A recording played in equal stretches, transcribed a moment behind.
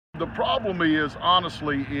the problem is,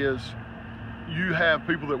 honestly, is you have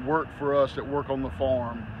people that work for us that work on the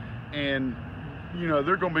farm, and you know,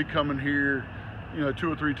 they're going to be coming here, you know,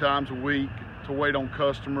 2 or 3 times a week to wait on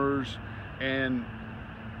customers, and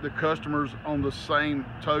the customers on the same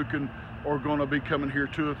token are going to be coming here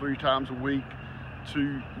 2 or 3 times a week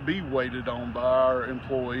to be waited on by our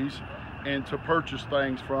employees and to purchase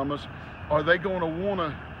things from us. Are they going to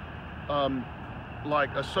want to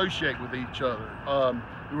like associate with each other?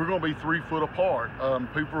 We're going to be 3 foot apart.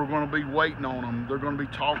 People are going to be waiting on them. They're going to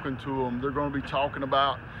be talking to them. They're going to be talking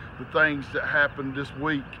about the things that happened this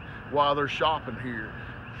week while they're shopping here.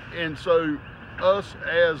 And so us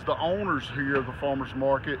as the owners here of the farmers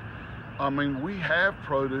market, I mean, we have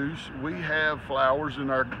produce, we have flowers in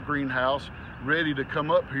our greenhouse ready to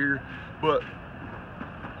come up here, but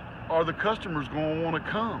are the customers going to want to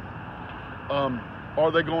come?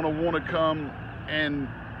 Are they going to want to come and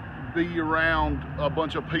be around a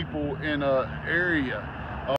bunch of people in an area?